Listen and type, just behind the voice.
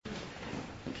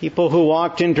People who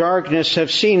walked in darkness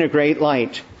have seen a great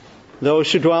light.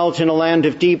 Those who dwelt in a land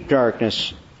of deep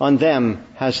darkness, on them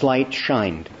has light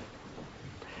shined.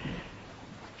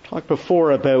 I talked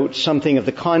before about something of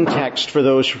the context for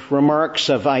those remarks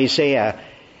of Isaiah.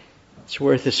 It's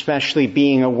worth especially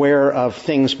being aware of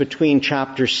things between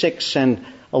chapter 6 and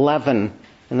 11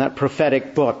 in that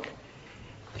prophetic book.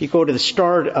 If you go to the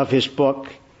start of his book,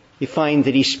 you find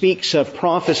that he speaks of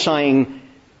prophesying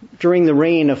during the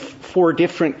reign of 4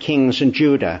 different kings in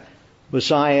Judah: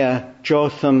 Uzziah,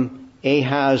 Jotham,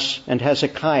 Ahaz, and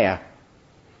Hezekiah.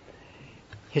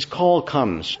 His call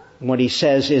comes. What he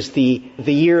says is the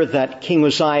year that King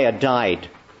Uzziah died.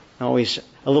 Always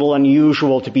a little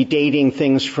unusual to be dating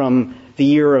things from the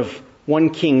year of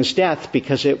one king's death,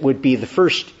 because it would be the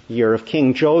first year of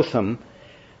King Jotham.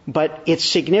 But it's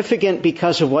significant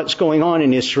because of what's going on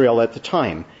in Israel at the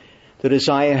time. That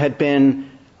Uzziah had been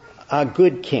a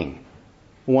good king,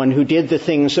 one who did the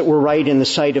things that were right in the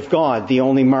sight of God. The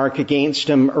only mark against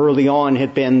him early on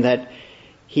had been that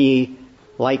he,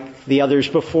 like the others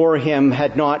before him,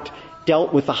 had not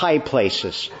dealt with the high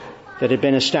places that had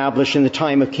been established in the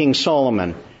time of King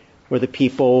Solomon, where the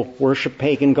people worshiped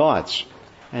pagan gods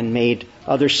and made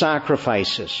other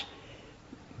sacrifices.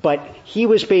 But he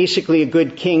was basically a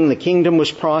good king. The kingdom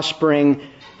was prospering,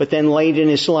 but then late in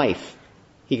his life,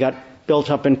 he got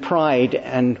built up in pride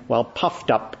and,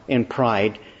 puffed up in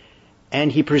pride.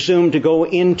 And he presumed to go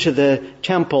into the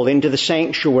temple, into the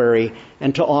sanctuary,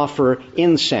 and to offer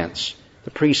incense.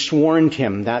 The priests warned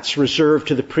him, that's reserved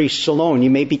to the priests alone. You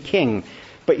may be king,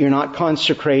 but you're not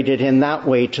consecrated in that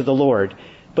way to the Lord.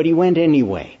 But he went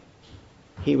anyway.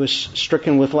 He was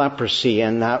stricken with leprosy,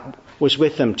 and that was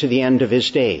with him to the end of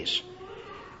his days.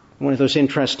 One of those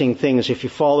interesting things, if you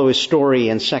follow his story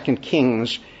in 2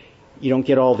 Kings, you don't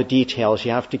get all the details.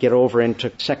 You have to get over into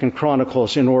 2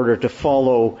 Chronicles in order to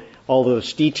follow all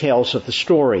those details of the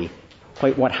story,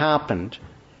 quite what happened.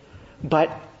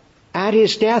 But at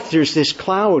his death, there's this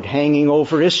cloud hanging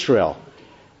over Israel.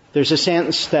 There's a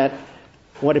sense that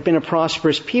what had been a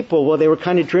prosperous people, they were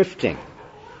kind of drifting.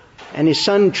 And his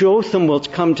son Jotham will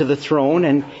come to the throne,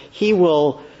 and he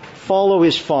will follow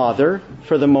his father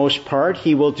for the most part.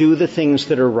 He will do the things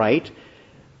that are right.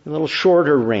 A little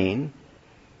shorter reign.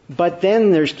 But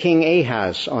then there's King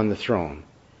Ahaz on the throne.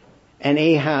 And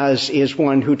Ahaz is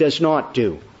one who does not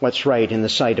do what's right in the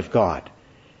sight of God.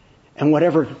 And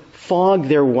whatever fog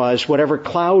there was, whatever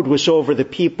cloud was over the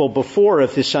people before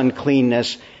of this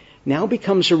uncleanness, now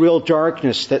becomes a real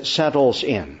darkness that settles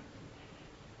in.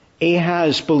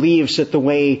 Ahaz believes that the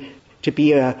way to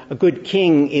be a good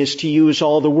king is to use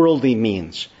all the worldly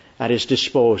means at his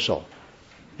disposal.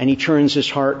 And he turns his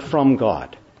heart from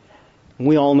God.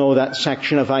 We all know that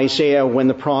section of Isaiah when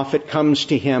the prophet comes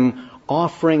to him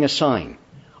offering a sign,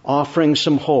 offering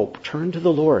some hope. Turn to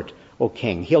the Lord, O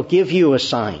king. He'll give you a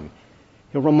sign.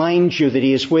 He'll remind you that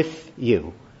he is with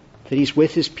you, that he's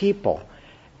with his people.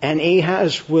 And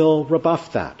Ahaz will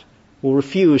rebuff that, will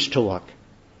refuse to look.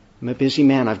 I'm a busy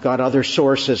man. I've got other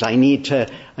sources. I need to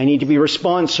be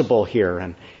responsible here.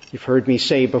 And you've heard me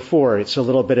say before, it's a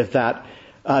little bit of that.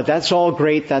 That's all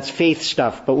great. That's faith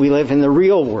stuff. But we live in the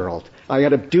real world. I got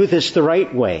to do this the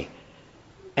right way.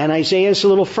 And Isaiah's a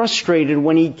little frustrated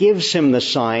when he gives him the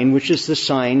sign, which is the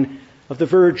sign of the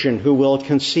virgin who will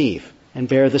conceive and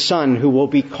bear the son who will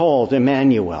be called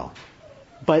Emmanuel.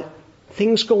 But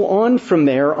things go on from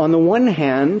there. On the one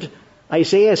hand,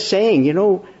 Isaiah is saying,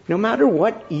 no matter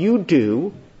what you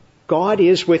do, God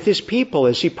is with his people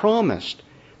as he promised.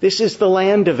 This is the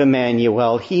land of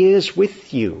Emmanuel. He is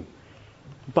with you.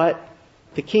 But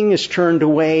the king is turned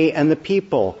away and the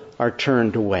people are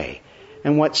turned away.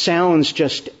 And what sounds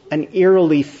just an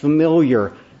eerily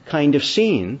familiar kind of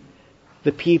scene,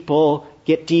 the people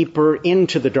get deeper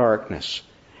into the darkness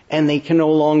and they can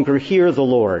no longer hear the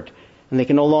Lord and they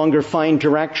can no longer find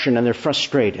direction and they're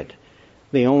frustrated.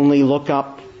 They only look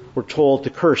up, we're told, to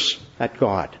curse at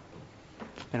God.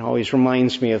 It always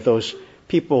reminds me of those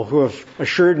people who have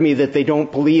assured me that they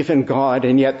don't believe in God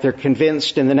and yet they're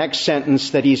convinced in the next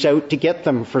sentence that he's out to get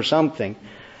them for something.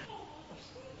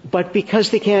 But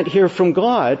because they can't hear from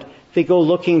God, they go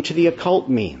looking to the occult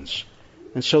means.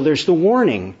 And so there's the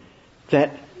warning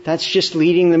that that's just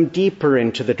leading them deeper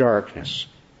into the darkness.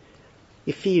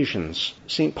 Ephesians,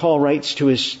 St. Paul writes to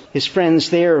his friends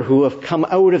there who have come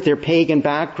out of their pagan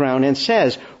background and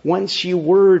says, once you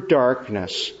were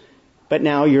darkness, but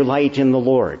now you're light in the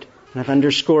Lord. And I've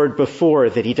underscored before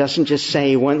that he doesn't just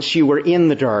say once you were in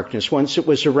the darkness, once it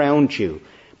was around you,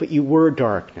 but you were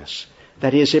darkness.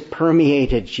 That is, it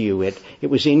permeated you. It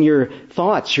was in your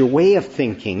thoughts, your way of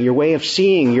thinking, your way of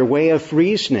seeing, your way of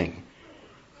reasoning.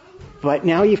 But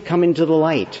now you've come into the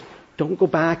light. Don't go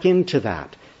back into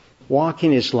that. Walk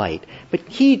in his light. But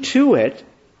key to it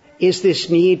is this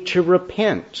need to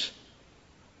repent,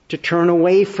 to turn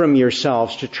away from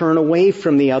yourselves, to turn away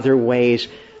from the other ways,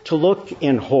 to look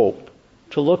in hope,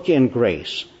 to look in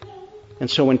grace. And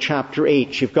so in chapter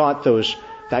 8, you've got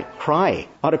that cry.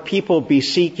 Ought a people be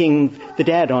seeking the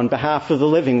dead on behalf of the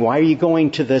living? Why are you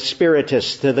going to the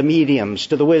spiritists, to the mediums,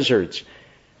 to the wizards?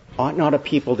 Ought not a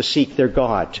people to seek their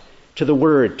God, to the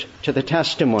Word, to the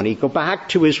testimony? Go back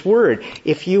to His Word.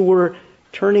 If you were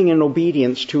turning in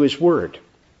obedience to His Word,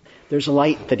 there's a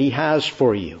light that He has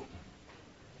for you.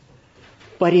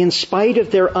 But in spite of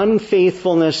their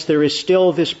unfaithfulness, there is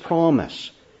still this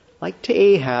promise. Like to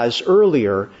Ahaz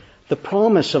earlier, the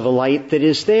promise of a light that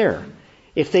is there.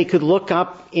 If they could look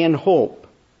up in hope,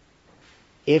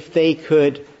 if they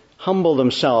could humble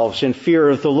themselves in fear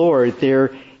of the Lord,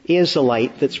 there is a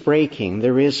light that's breaking.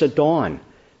 There is a dawn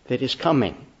that is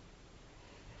coming.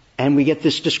 And we get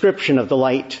this description of the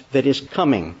light that is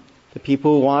coming. The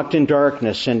people who walked in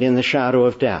darkness and in the shadow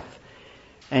of death.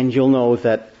 And you'll know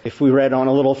that if we read on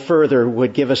a little further,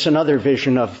 would give us another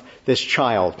vision of this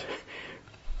child.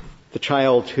 The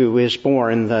child who is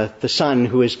born, the son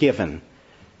who is given.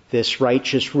 This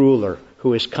righteous ruler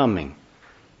who is coming.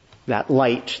 That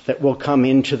light that will come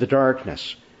into the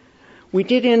darkness. We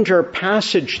did end our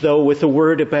passage, though, with a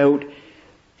word about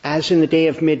as in the day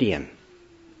of Midian.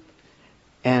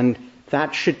 And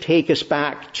that should take us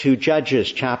back to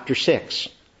Judges chapter 6.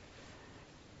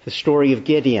 The story of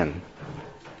Gideon.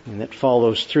 And that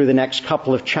follows through the next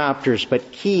couple of chapters,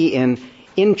 but key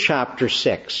in chapter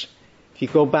 6. If you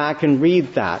go back and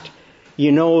read that,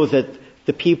 you know that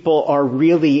the people are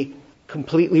really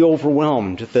completely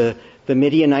overwhelmed. The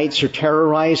Midianites are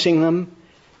terrorizing them.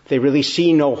 They really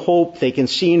see no hope. They can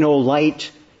see no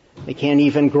light. They can't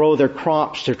even grow their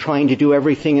crops. They're trying to do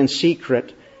everything in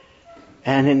secret.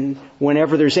 And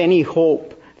whenever there's any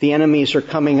hope, the enemies are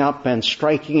coming up and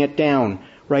striking it down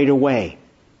right away.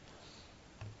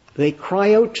 They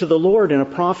cry out to the Lord, and a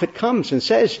prophet comes and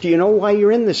says, do you know why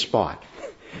you're in this spot?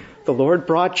 The Lord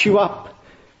brought you up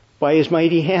by His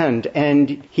mighty hand,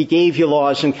 and He gave you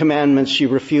laws and commandments. You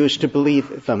refused to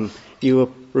believe them.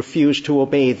 You refused to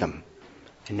obey them.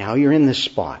 And now you're in this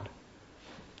spot.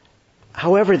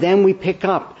 However, then we pick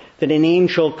up that an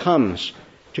angel comes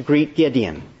to greet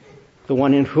Gideon, the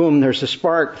one in whom there's a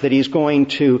spark that he's going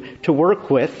to work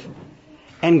with,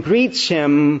 and greets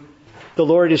him, the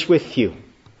Lord is with you,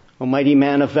 O mighty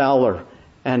man of valor.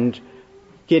 And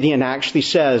Gideon actually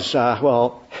says,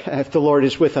 well, if the Lord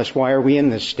is with us, why are we in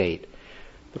this state?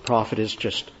 The prophet has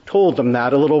just told them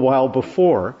that a little while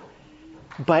before.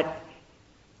 But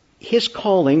his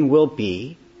calling will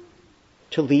be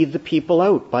to lead the people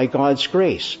out by God's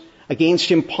grace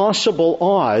against impossible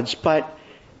odds. But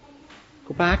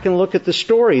go back and look at the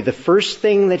story. The first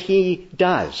thing that he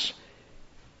does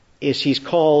is he's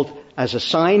called, as a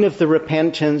sign of the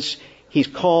repentance, he's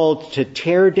called to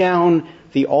tear down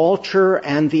the altar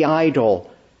and the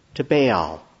idol to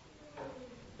Baal,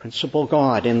 principal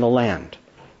god in the land.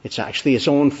 It's actually his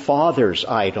own father's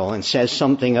idol, and says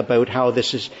something about how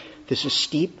this is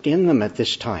steeped in them at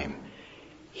this time.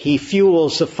 He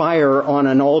fuels the fire on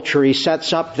an altar he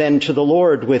sets up then to the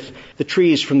Lord with the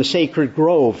trees from the sacred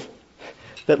grove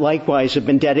that likewise have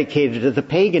been dedicated to the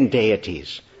pagan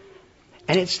deities.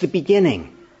 And it's the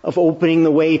beginning of opening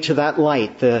the way to that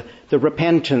light, the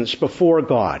repentance before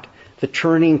God, the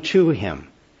turning to Him.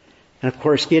 And of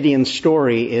course, Gideon's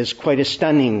story is quite a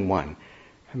stunning one.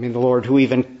 I mean, the Lord who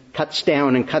even cuts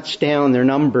down their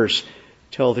numbers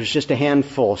till there's just a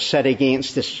handful set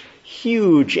against this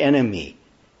huge enemy.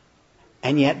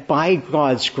 And yet by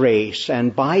God's grace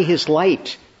and by His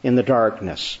light in the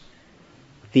darkness,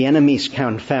 the enemy's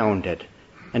confounded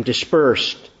and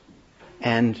dispersed,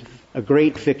 and a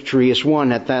great victory is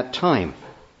won at that time.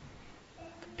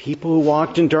 People who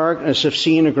walked in darkness have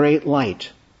seen a great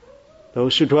light.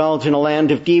 Those who dwelled in a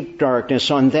land of deep darkness,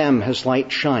 on them has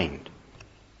light shined.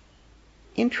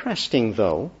 Interesting,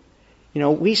 though,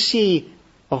 we see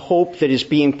a hope that is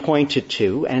being pointed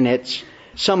to, and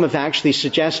some have actually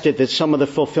suggested that some of the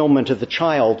fulfillment of the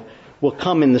child will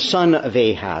come in the son of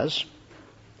Ahaz,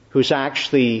 who's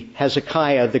actually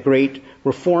Hezekiah, the great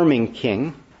reforming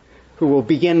king, who will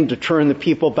begin to turn the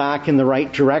people back in the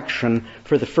right direction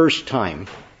for the first time,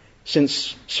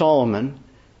 since Solomon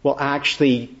will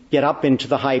actually get up into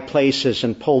the high places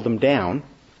and pull them down.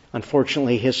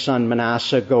 Unfortunately, his son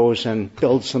Manasseh goes and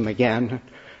builds them again.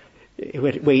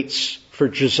 It waits for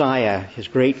Josiah, his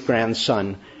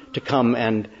great-grandson, to come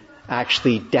and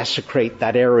actually desecrate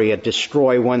that area,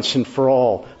 destroy once and for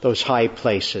all those high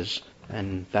places.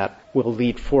 and that will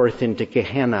lead forth into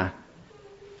Gehenna,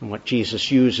 and what Jesus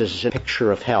uses as a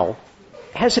picture of hell.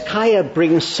 Hezekiah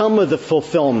brings some of the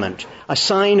fulfillment, a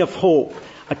sign of hope,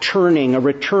 a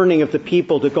returning of the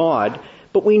people to God,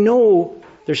 but we know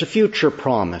there's a future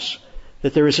promise,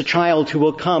 that there is a child who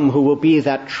will come who will be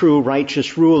that true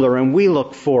righteous ruler, and we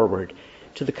look forward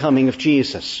to the coming of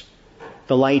Jesus,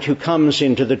 the light who comes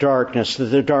into the darkness that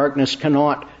the darkness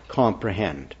cannot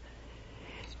comprehend.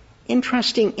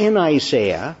 Interesting, in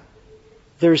Isaiah,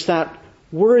 there's that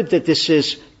word that this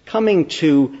is coming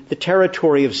to the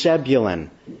territory of Zebulun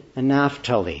and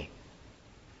Naphtali,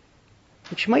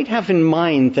 which you might have in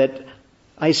mind that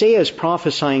Isaiah is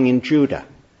prophesying in Judah,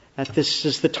 that this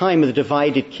is the time of the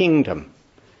divided kingdom.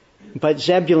 But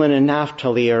Zebulun and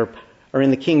Naphtali are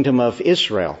in the kingdom of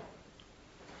Israel.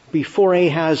 Before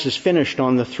Ahaz is finished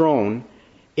on the throne,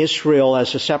 Israel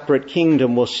as a separate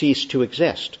kingdom will cease to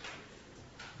exist.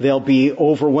 They'll be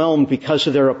overwhelmed because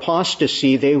of their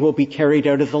apostasy. They will be carried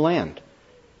out of the land.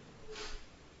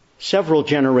 Several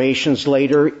generations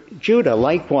later, Judah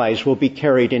likewise will be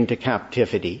carried into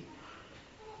captivity.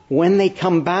 When they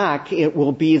come back, it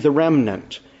will be the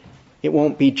remnant. It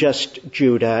won't be just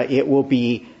Judah. It will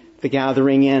be the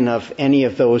gathering in of any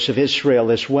of those of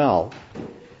Israel as well.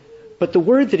 But the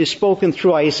word that is spoken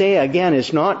through Isaiah, again,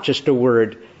 is not just a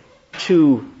word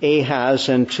to Ahaz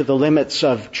and to the limits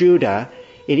of Judah.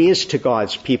 It is to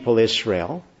God's people,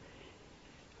 Israel.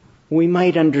 We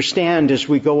might understand as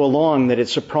we go along that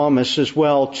it's a promise as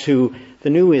well to the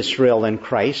new Israel in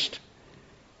Christ,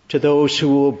 to those who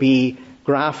will be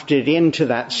grafted into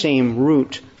that same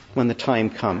root when the time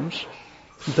comes,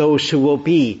 those who will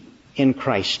be in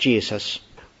Christ Jesus.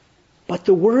 But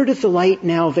the word of the light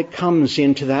now that comes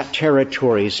into that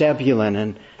territory, Zebulun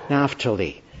and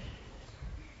Naphtali,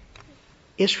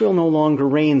 Israel no longer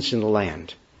reigns in the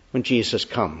land when Jesus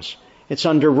comes. It's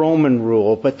under Roman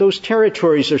rule, but those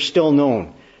territories are still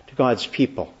known to God's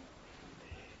people.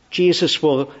 Jesus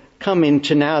will come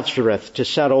into Nazareth to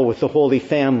settle with the Holy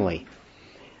Family.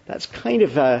 That's kind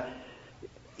of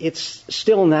it's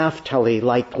still Naphtali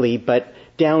likely, but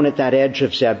down at that edge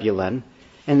of Zebulun.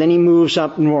 And then he moves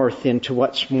up north into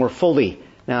what's more fully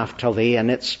Naphtali,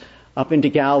 and it's up into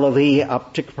Galilee,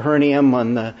 up to Capernaum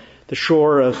on the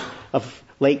shore of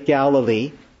Lake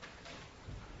Galilee.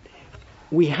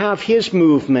 We have his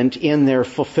movement in there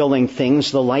fulfilling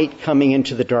things, the light coming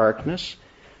into the darkness.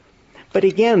 But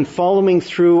again, following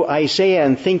through Isaiah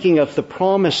and thinking of the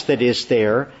promise that is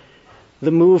there,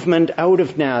 the movement out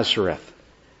of Nazareth.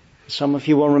 Some of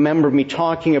you will remember me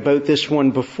talking about this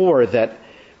one before, that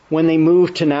when they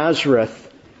moved to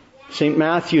Nazareth, St.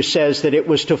 Matthew says that it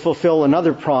was to fulfill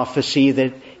another prophecy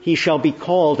that he shall be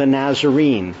called a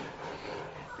Nazarene.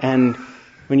 And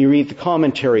when you read the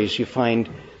commentaries, you find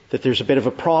that there's a bit of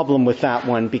a problem with that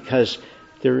one because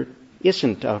there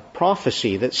isn't a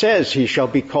prophecy that says he shall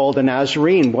be called a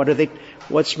Nazarene.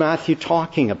 What's Matthew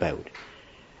talking about?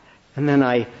 And then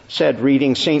I said,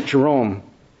 reading St. Jerome,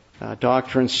 a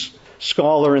doctrine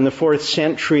scholar in the 4th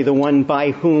century, the one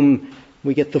by whom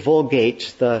we get the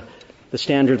Vulgate, the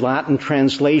standard Latin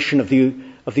translation of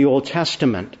the Old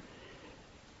Testament.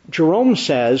 Jerome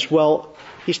says, well,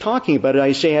 he's talking about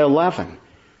Isaiah 11.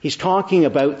 He's talking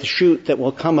about the shoot that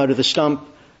will come out of the stump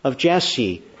of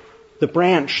Jesse, the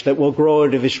branch that will grow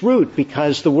out of his root,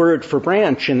 because the word for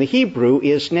branch in the Hebrew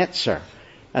is netzer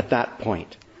at that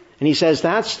point. And he says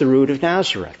that's the root of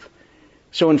Nazareth.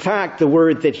 So in fact, the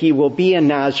word that he will be in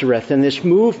Nazareth and this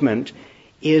movement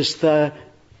is the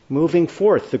moving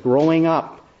forth, the growing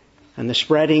up and the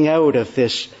spreading out of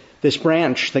this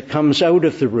branch that comes out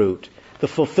of the root, the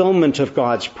fulfillment of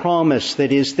God's promise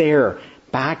that is there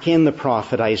back in the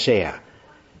prophet Isaiah.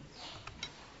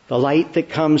 The light that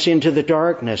comes into the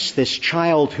darkness, this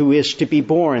child who is to be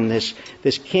born, this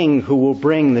king who will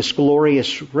bring this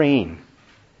glorious reign.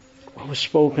 What was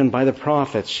spoken by the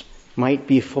prophets might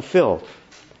be fulfilled.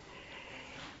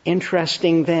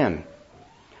 Interesting then,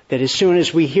 that as soon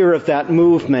as we hear of that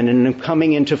movement and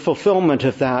coming into fulfillment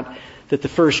of that the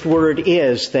first word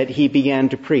is that he began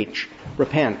to preach,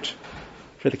 repent,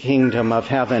 for the kingdom of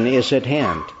heaven is at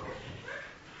hand.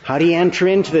 How do you enter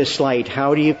into this light?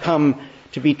 How do you come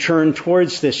to be turned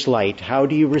towards this light? How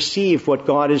do you receive what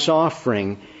God is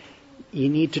offering? You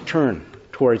need to turn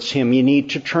towards him. You need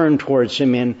to turn towards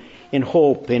him in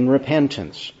hope, in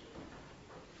repentance.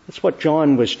 That's what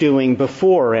John was doing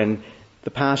before, and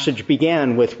the passage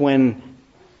began with when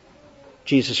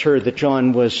Jesus heard that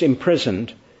John was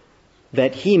imprisoned,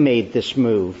 that he made this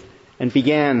move and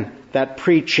began that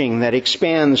preaching that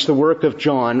expands the work of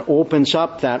John, opens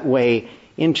up that way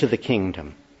into the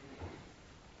kingdom.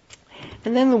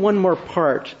 And then the one more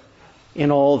part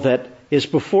in all that is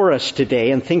before us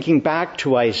today, and thinking back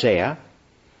to Isaiah,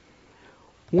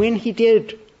 when he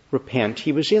did repent,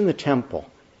 he was in the temple.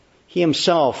 He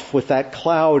himself, with that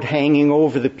cloud hanging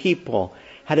over the people,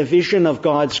 had a vision of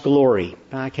God's glory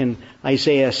back in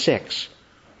Isaiah 6.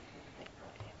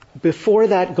 Before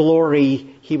that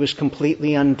glory, he was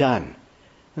completely undone.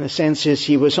 And the sense is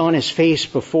he was on his face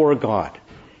before God.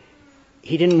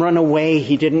 He didn't run away.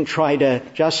 He didn't try to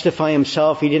justify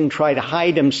himself. He didn't try to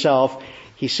hide himself.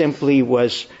 He simply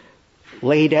was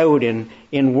laid out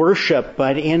in worship,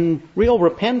 but in real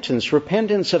repentance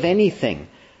of anything,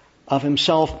 of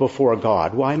himself before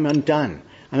God. Why, I'm undone.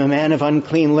 I'm a man of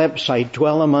unclean lips. I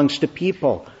dwell amongst a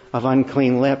people of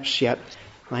unclean lips, yet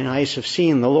mine eyes have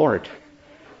seen the Lord,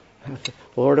 the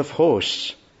Lord of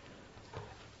hosts.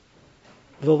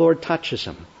 The Lord touches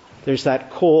him. There's that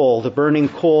coal, the burning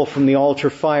coal from the altar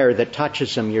fire that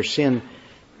touches him. Your sin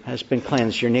has been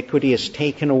cleansed. Your iniquity is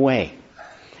taken away.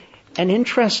 And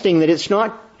interesting that it's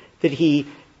not that he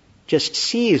just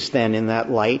sees then in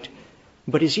that light,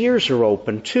 but his ears are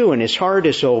open too, and his heart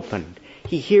is opened.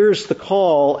 He hears the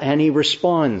call and he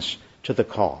responds to the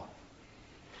call.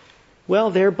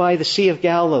 Well, there by the Sea of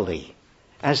Galilee,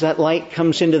 as that light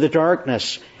comes into the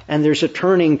darkness and there's a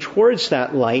turning towards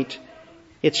that light,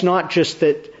 it's not just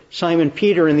that Simon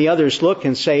Peter and the others look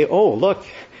and say, oh, look,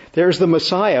 there's the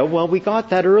Messiah. Well, we got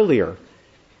that earlier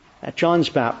at John's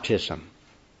baptism.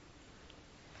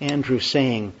 Andrew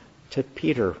saying to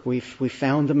Peter, we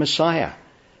found the Messiah.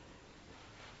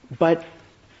 But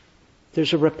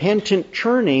there's a repentant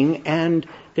turning and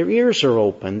their ears are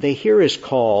open. They hear his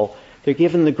call. They're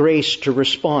given the grace to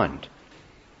respond.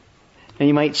 And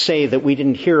you might say that we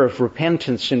didn't hear of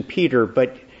repentance in Peter,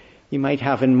 but you might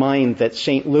have in mind that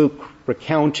St. Luke,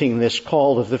 recounting this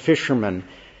call of the fishermen,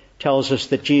 tells us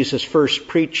that Jesus first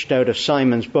preached out of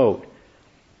Simon's boat.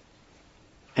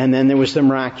 And then there was the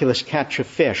miraculous catch of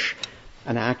fish,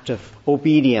 an act of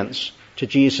obedience to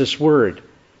Jesus' word.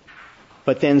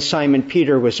 But then Simon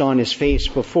Peter was on his face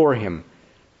before him.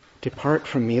 Depart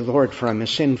from me, Lord, for I'm a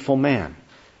sinful man.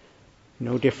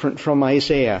 No different from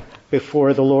Isaiah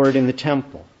before the Lord in the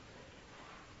temple.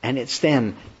 And it's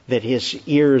then that his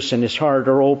ears and his heart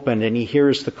are opened and he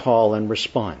hears the call and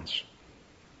responds.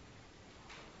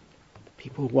 The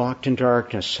people who walked in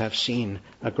darkness have seen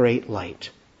a great light.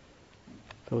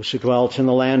 Those who dwelt in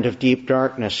the land of deep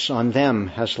darkness, on them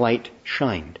has light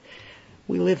shined.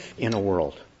 We live in a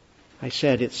world. I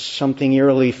said it's something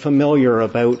eerily familiar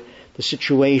about the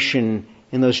situation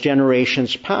in those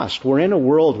generations past. We're in a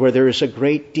world where there is a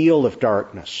great deal of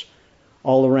darkness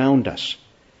all around us.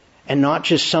 And not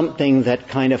just something that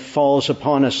kind of falls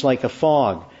upon us like a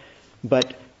fog,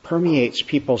 but permeates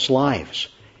people's lives.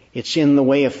 It's in the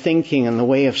way of thinking and the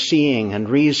way of seeing and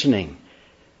reasoning.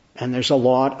 And there's a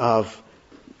lot of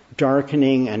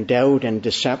darkening and doubt and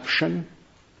deception,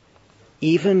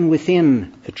 even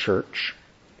within the church,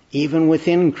 even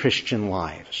within Christian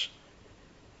lives.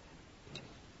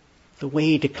 The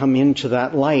way to come into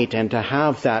that light and to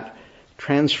have that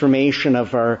transformation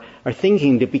of our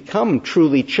thinking to become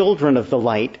truly children of the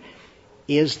light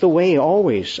is the way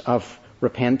always of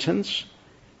repentance,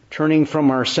 turning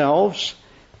from ourselves,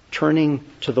 turning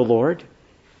to the Lord,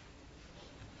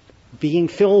 being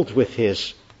filled with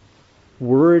His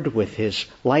Word, with His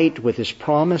light, with His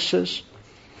promises.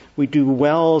 We do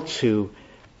well to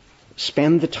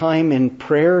spend the time in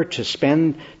prayer, to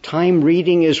spend time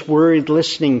reading His Word,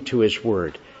 listening to His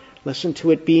Word. Listen to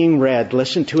it being read.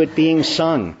 Listen to it being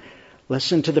sung.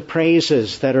 Listen to the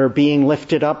praises that are being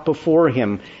lifted up before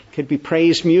Him. It could be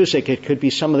praise music. It could be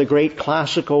some of the great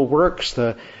classical works,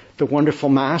 the wonderful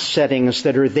Mass settings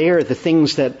that are there, the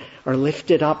things that are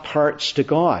lifted up hearts to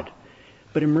God.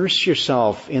 But immerse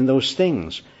yourself in those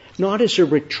things, not as a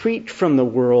retreat from the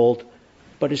world,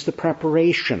 but as the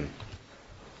preparation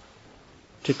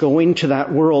to go into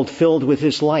that world filled with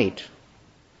His light.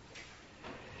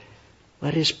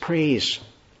 Let His praise,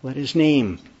 let His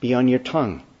name be on your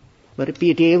tongue. Let it be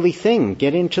a daily thing.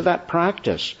 Get into that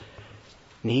practice.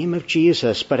 Name of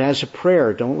Jesus, but as a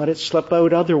prayer. Don't let it slip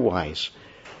out otherwise.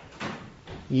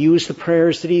 Use the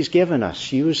prayers that He's given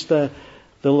us. Use the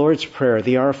Lord's Prayer,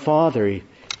 the Our Father.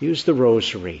 Use the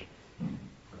Rosary.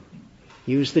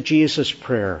 Use the Jesus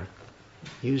Prayer.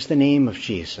 Use the name of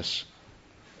Jesus.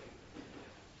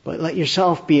 But let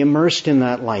yourself be immersed in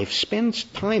that life.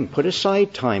 Spend time, put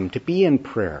aside time to be in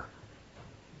prayer.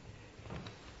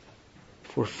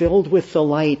 If we're filled with the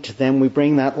light, then we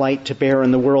bring that light to bear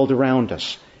in the world around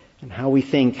us. And how we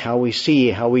think, how we see,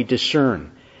 how we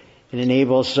discern. It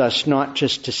enables us not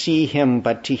just to see Him,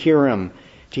 but to hear Him,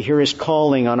 to hear His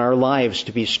calling on our lives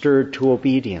to be stirred to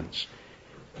obedience.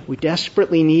 We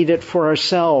desperately need it for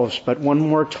ourselves, but one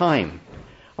more time,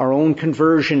 our own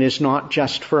conversion is not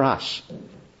just for us.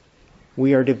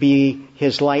 We are to be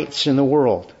His lights in the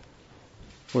world.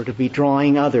 We're to be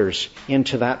drawing others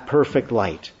into that perfect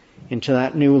light, into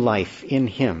that new life in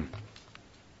Him.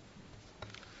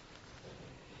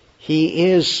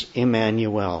 He is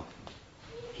Emmanuel.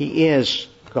 He is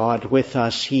God with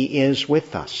us. He is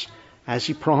with us, as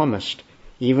He promised.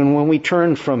 Even when we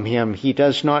turn from Him, He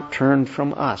does not turn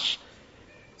from us.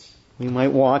 We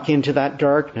might walk into that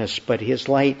darkness, but His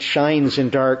light shines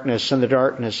in darkness, and the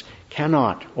darkness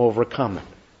cannot overcome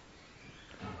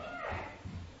it.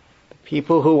 The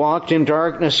people who walked in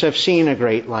darkness have seen a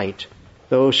great light.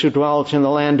 Those who dwelt in the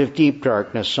land of deep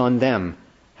darkness, on them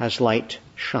has light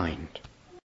shined.